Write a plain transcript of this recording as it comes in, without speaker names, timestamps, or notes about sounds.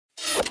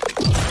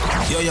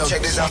Yo,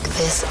 check this out.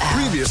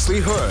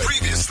 Previously heard.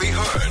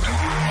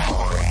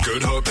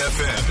 Good Hope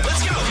FM.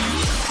 Let's go.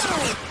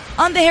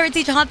 On the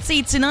Heritage Hot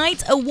Seat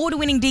tonight,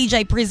 award-winning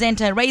DJ,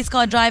 presenter, race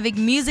car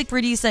driving, music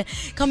producer,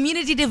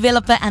 community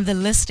developer, and the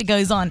list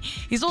goes on.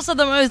 He's also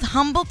the most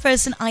humble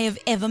person I have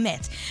ever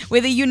met.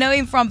 Whether you know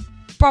him from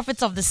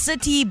Prophets of the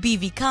City,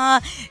 BV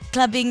Car,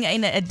 clubbing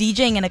in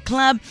DJing in a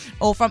club,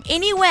 or from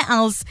anywhere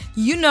else,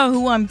 you know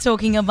who I'm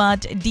talking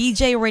about,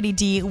 DJ Ready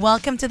D.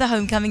 Welcome to the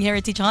Homecoming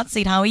Heritage Hot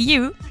Seat. How are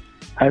you?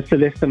 Hi,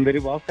 Celeste. I'm very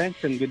well,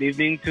 thanks, and good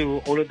evening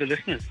to all of the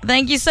listeners.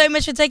 Thank you so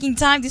much for taking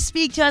time to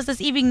speak to us this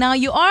evening. Now,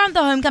 you are on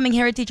the Homecoming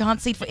Heritage Hot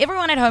Seat. For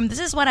everyone at home, this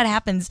is what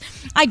happens.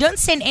 I don't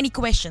send any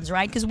questions,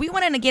 right? Because we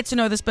want to get to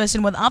know this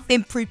person without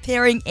them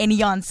preparing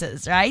any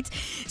answers, right?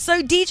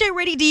 So, DJ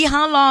Ready D,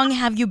 how long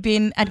have you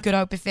been at Good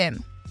Hope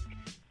FM?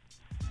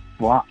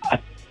 Wow,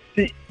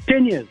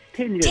 10 years.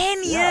 10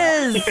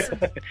 years.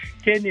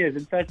 10 years.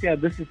 In fact, yeah,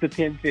 this is the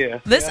 10th year.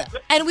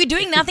 And we're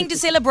doing nothing to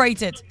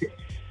celebrate it.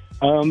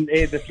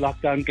 This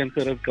lockdown can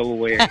sort of go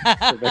away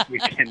so that we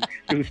can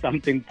do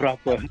something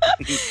proper.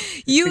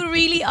 You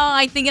really are,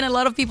 I think, and a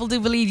lot of people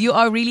do believe you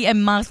are really a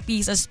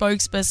mouthpiece, a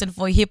spokesperson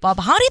for hip-hop.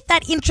 How did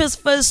that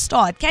interest first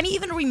start? Can you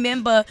even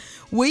remember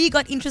where you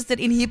got interested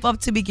in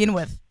hip-hop to begin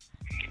with?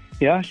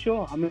 Yeah,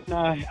 sure. I mean,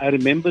 I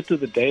remember to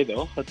the day,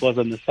 though. It was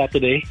on a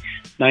Saturday,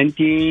 late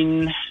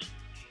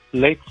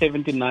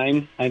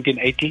 79,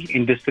 1980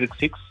 in District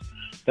 6.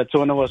 That's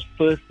when I was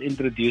first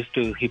introduced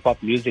to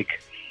hip-hop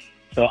music.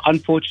 So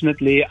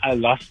unfortunately, I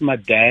lost my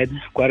dad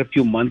quite a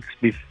few months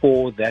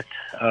before that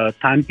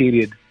time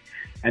period.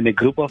 And a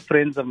group of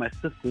friends of my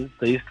sisters,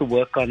 they used to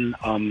work on,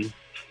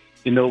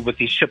 with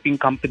these shipping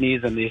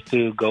companies, and they used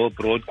to go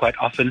abroad quite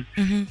often.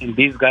 Mm-hmm. And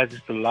these guys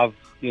used to love,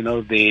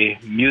 their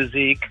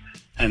music.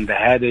 And they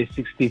had a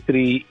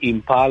 63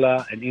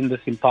 Impala, and in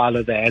this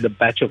Impala, they had a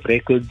batch of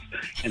records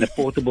and a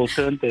portable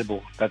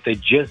turntable that they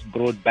just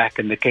brought back,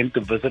 and they came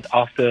to visit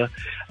after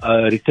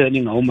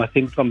returning home, I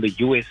think, from the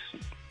US.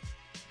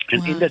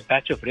 And in that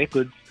batch of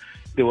records,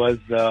 there was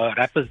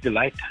Rapper's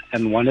Delight,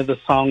 and one of the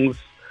songs,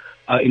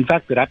 in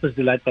fact, the Rapper's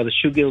Delight by the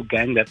Sugar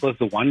Gang, that was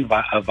the one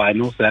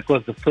vinyl, so that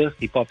was the first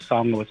hip-hop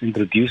song I was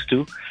introduced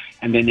to.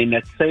 And then in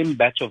that same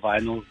batch of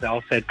vinyls, they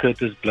also had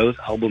Curtis Blow's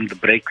album, The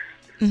Breaks.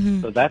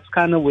 Mm-hmm. So that's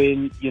kind of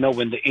when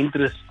the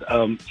interest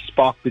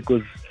sparked,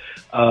 because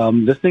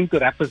listening to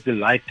Rapper's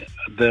Delight,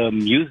 the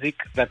music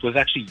that was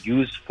actually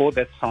used for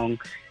that song,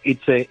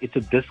 it's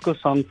a disco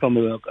song from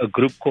a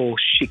group called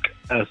Chic,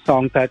 a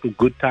song titled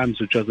Good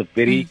Times, which was a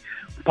very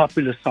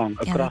popular song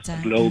across the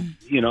globe,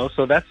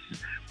 so that's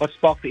what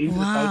sparked the interest.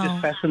 Wow. I was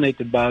just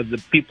fascinated by the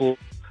people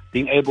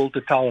being able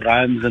to tell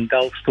rhymes and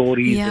tell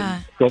stories,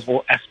 and it was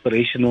all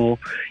aspirational,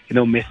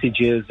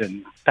 messages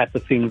and type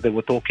of things they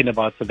were talking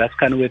about. So that's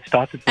kind of where it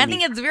started for me. I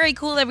think it's very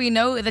cool that we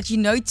know that you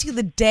know to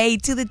the day,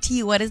 to the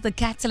T, what is the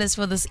catalyst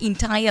for this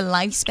entire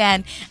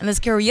lifespan and this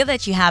career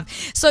that you have.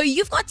 So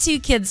you've got 2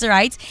 kids,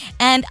 right?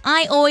 And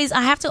I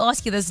have to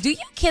ask you this.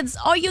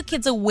 Are your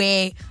kids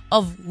aware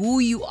of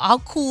how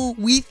cool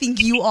we think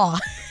you are?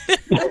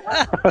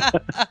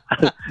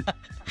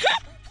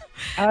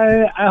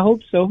 I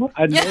hope so.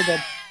 I know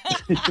that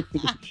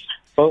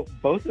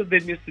both of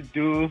them used to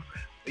do,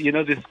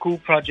 the school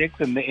projects,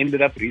 and they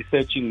ended up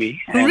researching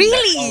me. And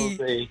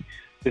really?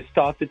 They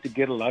started to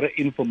get a lot of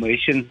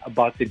information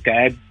about their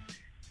dad.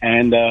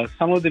 And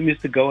some of them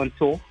used to go on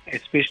tour,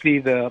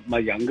 especially my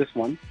youngest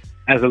one,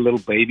 as a little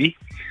baby.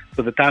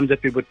 So the times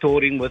that we were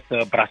touring with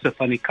Brasse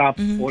Funny Cup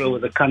all over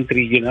the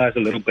country, as a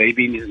little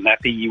baby in his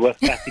nappy, he was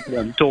practically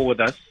on tour with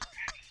us.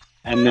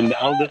 And then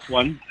the eldest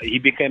one, he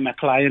became a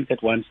client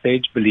at one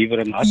stage, believe it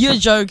or not. You're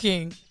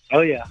joking. Oh,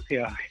 yeah.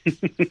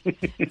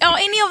 Are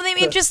any of them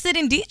interested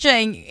in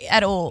DJing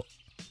at all?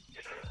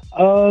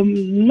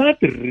 Not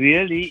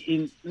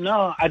really.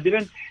 I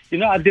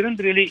didn't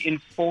really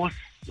enforce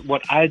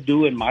what I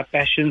do and my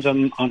passions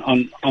on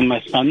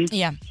my sons.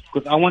 Yeah.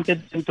 Because I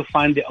wanted them to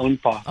find their own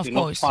path. Of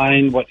course.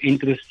 Find what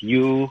interests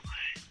you.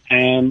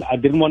 And I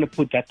didn't want to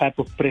put that type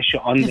of pressure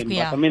on them.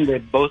 Yeah. But I mean, they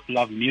both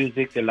love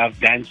music. They love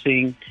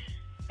dancing.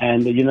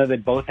 And, they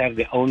both have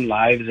their own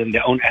lives and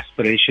their own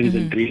aspirations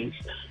and dreams.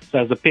 So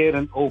as a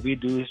parent, all we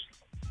do is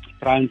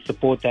try and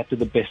support that to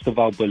the best of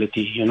our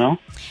ability,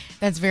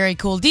 That's very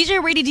cool.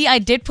 DJ Ready D, I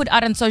did put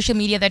out on social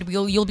media that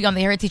you'll be on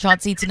the Heritage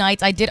Hot Seat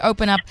tonight. I did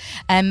open up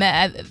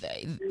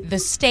the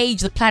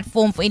stage, the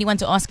platform for anyone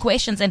to ask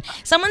questions. And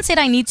someone said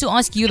I need to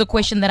ask you the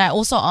question that I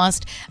also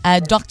asked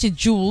Dr.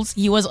 Jules.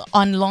 He was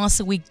on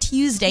last week,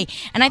 Tuesday.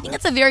 And I think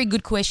it's a very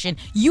good question.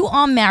 You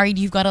are married.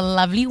 You've got a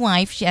lovely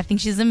wife. I think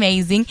she's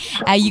amazing.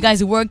 You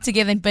guys work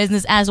together in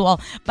business as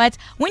well. But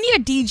when you're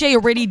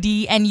DJ Ready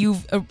D and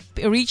you've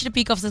reached a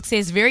peak of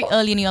success very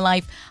early in your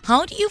life,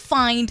 how do you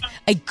find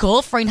a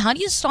girlfriend? How do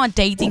you start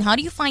dating? How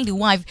do you find a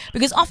wife?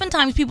 Because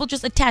oftentimes people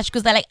just attach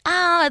because they're like,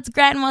 it's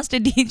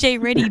Grandmaster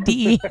DJ Ready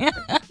D.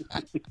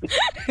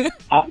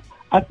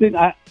 I think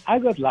I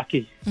got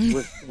lucky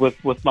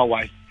with my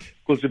wife,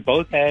 because we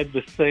both had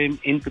the same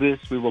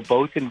interests. We were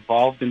both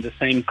involved in the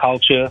same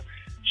culture.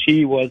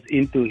 She was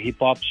into hip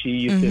hop. She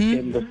used to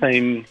attend the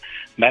same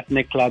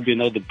matinee club, you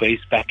know, the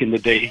bass back in the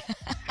day.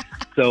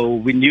 So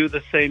we knew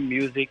the same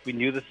music, we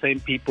knew the same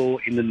people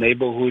in the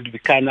neighborhood.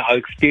 Our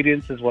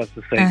experiences was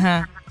the same.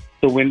 Uh-huh.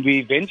 So when we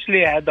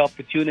eventually had the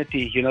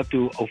opportunity, you know,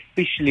 to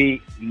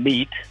officially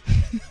meet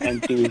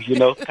and to, you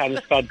know, kind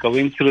of start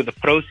going through the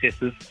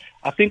processes,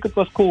 I think it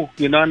was cool,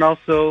 you know. And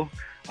also,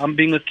 I'm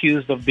being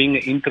accused of being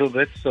an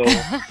introvert, so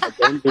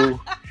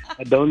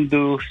I don't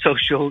do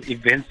social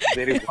events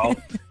very well.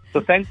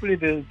 So thankfully,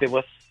 there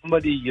was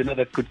somebody, you know,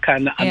 that could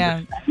kind of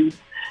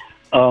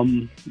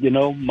understand, you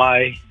know,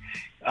 my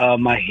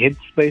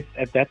headspace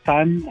at that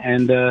time.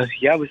 And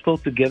we're still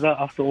together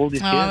after all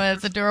these years. Oh,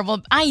 that's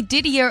adorable. I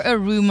did hear a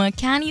rumor.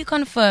 Can you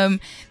confirm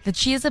that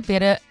she is a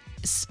better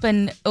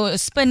spinner,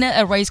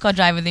 a race car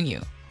driver than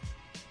you?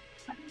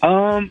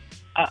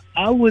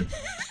 I would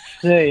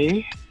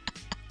say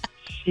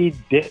she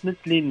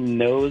definitely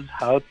knows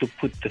how to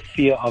put the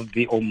fear of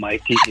the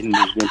Almighty in me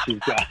when she's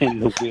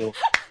behind the wheel.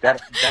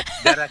 That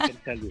I can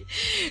tell you.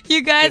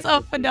 You guys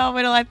are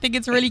phenomenal. I think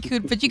it's really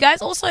cute. But you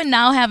guys also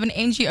now have an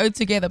NGO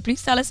together.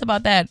 Please tell us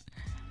about that.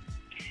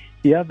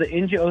 Yeah, the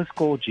NGO is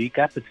called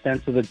GCAP. It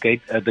stands for the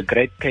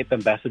Great Cape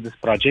Ambassadors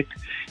Project.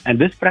 And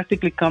this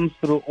practically comes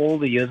through all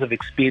the years of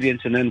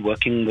experience and then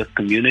working with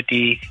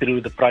community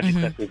through the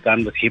projects that we've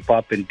done with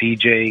hip-hop and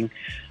DJing,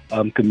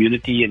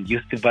 community and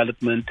youth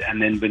development.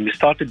 And then when we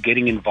started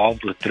getting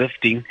involved with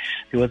drifting,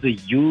 there was a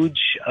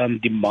huge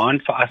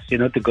demand for us, you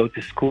know, to go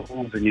to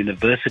schools and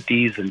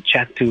universities and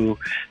chat to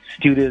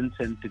students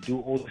and to do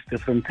all these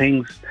different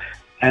things.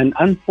 And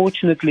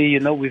unfortunately, you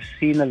know, we've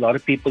seen a lot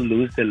of people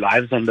lose their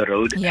lives on the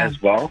road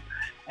as well.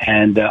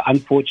 And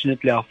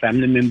unfortunately, our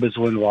family members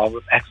were involved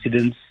with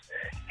accidents.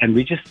 And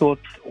we just thought,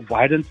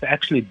 why don't we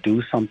actually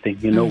do something,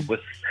 you know,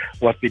 with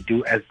what we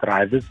do as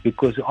drivers?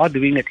 Because we are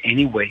doing it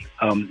anyway,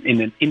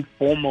 in an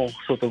informal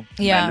sort of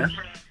manner.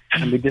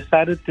 And we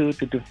decided to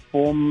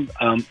form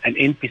an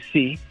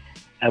NPC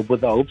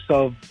with the hopes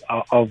of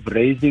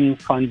raising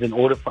funds in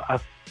order for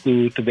us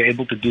to be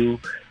able to do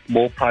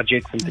more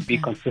projects and to be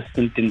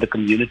consistent in the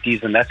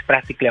communities. And that's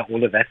practically how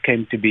all of that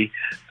came to be.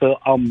 So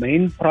our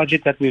main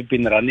project that we've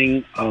been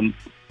running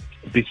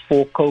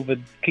before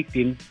COVID kicked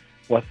in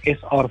was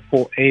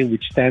SR4A,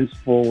 which stands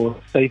for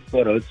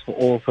Safer Roads for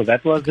All. So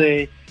that was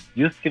a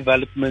youth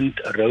development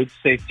road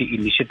safety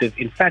initiative.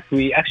 In fact,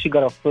 we actually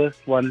got our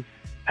first one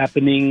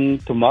happening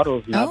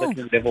tomorrow now that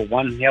we're level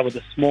 1 here with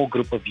a small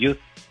group of youth.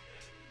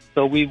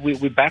 So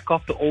we're back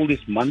after all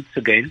these months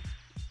again.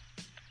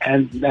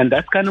 And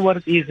that's kind of what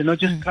it is, you know,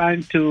 just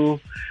trying to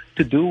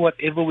do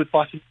whatever we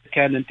possibly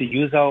can and to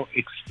use our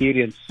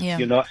experience,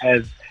 you know,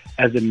 as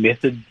a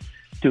method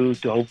to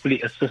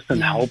hopefully assist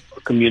and help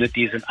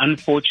communities. And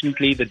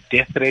unfortunately, the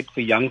death rate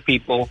for young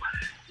people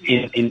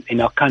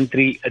in our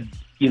country,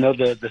 you know,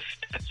 the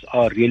stats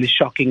are really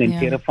shocking and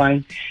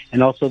terrifying.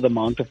 And also the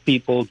amount of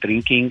people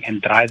drinking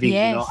and driving,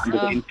 you know, under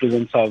the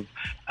influence of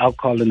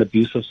alcohol and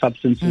abuse of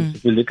substances.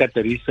 If we look at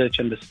the research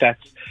and the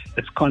stats,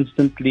 it's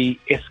constantly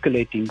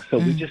escalating. So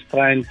we're just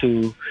trying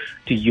to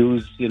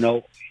use, you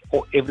know,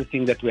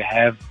 everything that we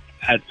have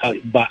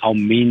by our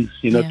means,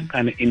 you know, to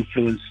kind of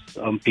influence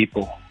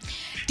people.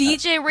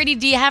 DJ Reddy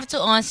D, I have to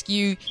ask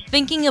you,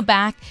 thinking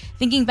back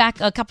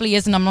a couple of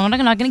years, and I'm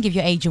not going to give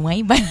your age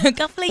away, but a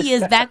couple of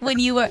years back when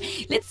you were,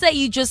 let's say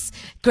you just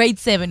grade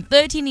 7,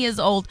 13 years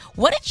old,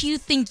 what did you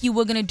think you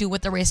were going to do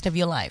with the rest of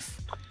your life?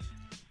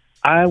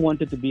 I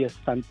wanted to be a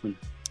stuntman.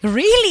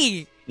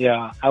 Really?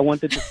 Yeah, I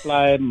wanted to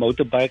fly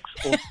motorbikes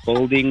off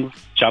buildings,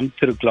 jump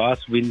through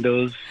glass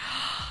windows,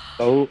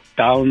 go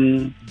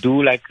down,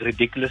 do like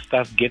ridiculous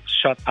stuff, get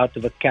shot out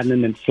of a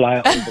cannon and fly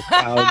over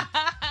clouds.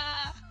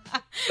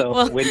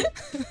 So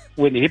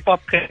when hip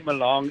hop came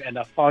along and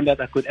I found out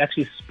I could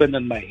actually spin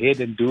on my head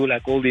and do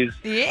like all these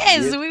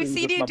we've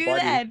seen you do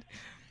that.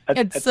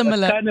 It's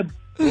similar. It kind of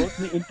brought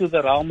me into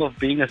the realm of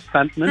being a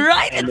stuntman.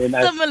 Right, and it's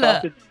then similar. I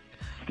started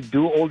to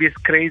do all these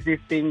crazy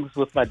things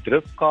with my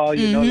drift car,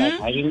 you know, like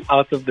hanging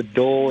out of the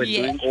door and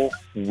doing all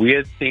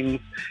weird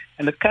things.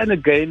 And it kind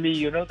of gave me,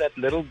 you know, that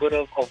little bit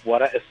of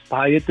what I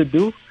aspire to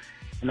do.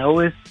 And I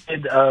always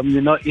said,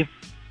 you know,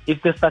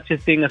 if there's such a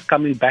thing as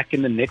coming back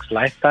in the next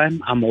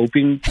lifetime, I'm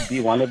hoping to be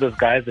one of those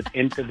guys that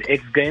enter the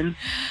X Games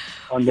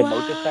on the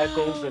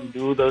motorcycles and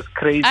do those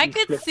crazy. I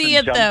could see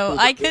it though.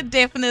 I could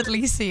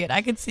definitely see it.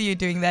 I could see you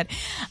doing that.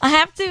 I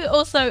have to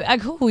also,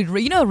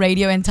 you know,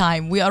 radio and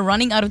time. We are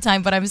running out of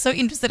time, but I'm so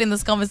interested in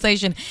this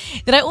conversation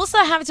that I also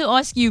have to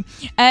ask you,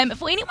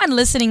 for anyone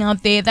listening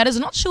out there that is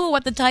not sure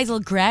what the title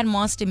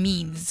Grandmaster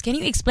means, can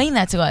you explain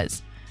that to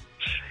us?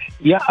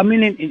 Yeah, I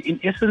mean, in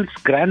essence,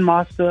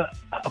 Grandmaster,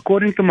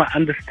 according to my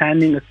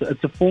understanding,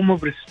 it's a form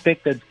of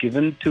respect that's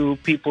given to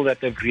people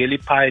that have really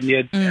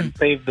pioneered and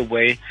paved the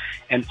way,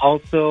 and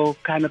also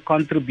kind of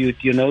contributed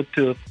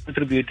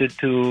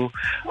to,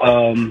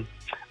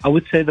 I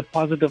would say, the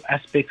positive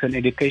aspects and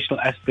educational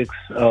aspects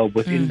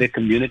within their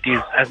communities.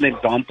 As an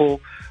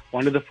example,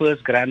 one of the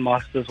first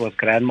grandmasters was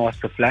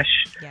Grandmaster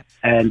Flash, Yep.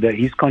 and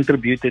he's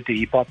contributed to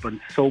hip hop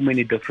on so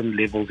many different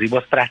levels. He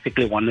was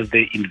practically one of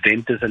the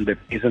inventors and the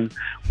reason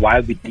why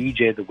we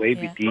DJ the way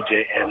we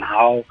DJ and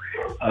how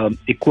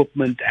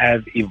equipment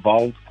have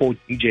evolved for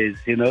DJs.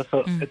 You know,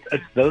 so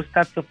it's those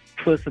types of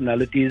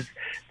personalities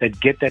that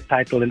get that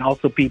title, and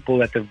also people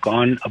that have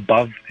gone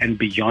above and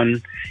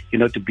beyond, you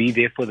know, to be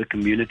there for the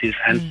communities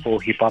and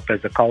for hip hop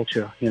as a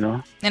culture. You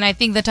know. And I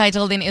think the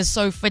title then is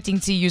so fitting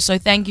to you. So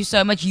thank you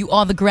so much. You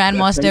are the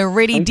Grandmaster,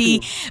 Ready D.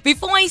 you.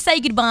 Before I say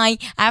goodbye,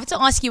 I have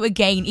to ask you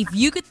again, if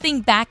you could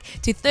think back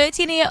to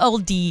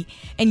 13-year-old D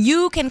and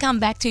you can come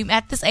back to him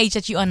at this age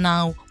that you are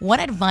now, what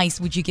advice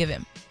would you give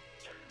him?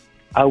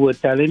 I would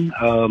tell him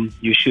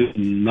you should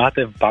not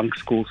have bunked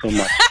school so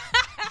much.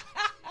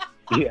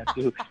 You have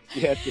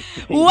to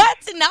What?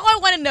 Now I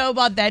want to know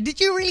about that. Did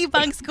you really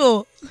bunk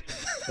school?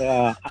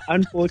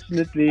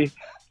 Unfortunately,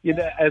 you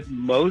know, as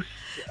most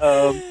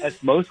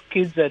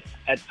kids at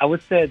I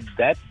would say at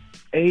that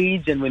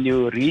age, and when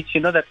you reach,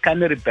 you know, that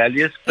kind of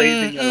rebellious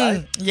phase in your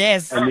life,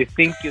 yes, and you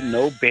think you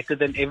know better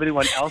than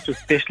everyone else,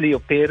 especially your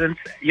parents.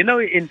 You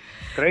know, in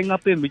growing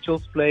up in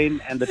Mitchell's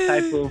Plain and the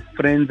type of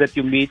friends that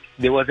you meet,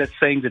 there was that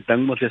saying, "The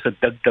dung is a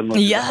dik dung."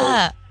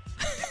 yeah.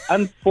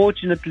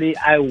 Unfortunately,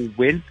 I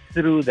went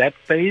through that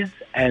phase,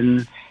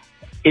 and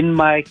in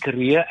my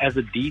career as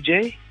a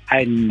DJ,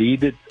 I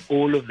needed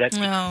all of that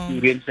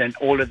experience and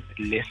all of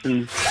the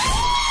lessons.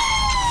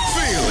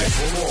 Feel it.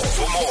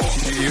 For more,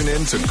 tune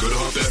in to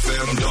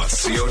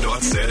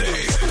goodhopefm.co.za.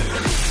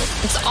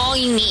 It's all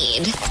you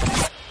need.